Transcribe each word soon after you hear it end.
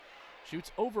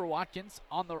Shoots over Watkins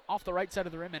off the right side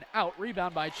of the rim and out.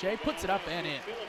 Rebound by Kyei. Puts it up and in.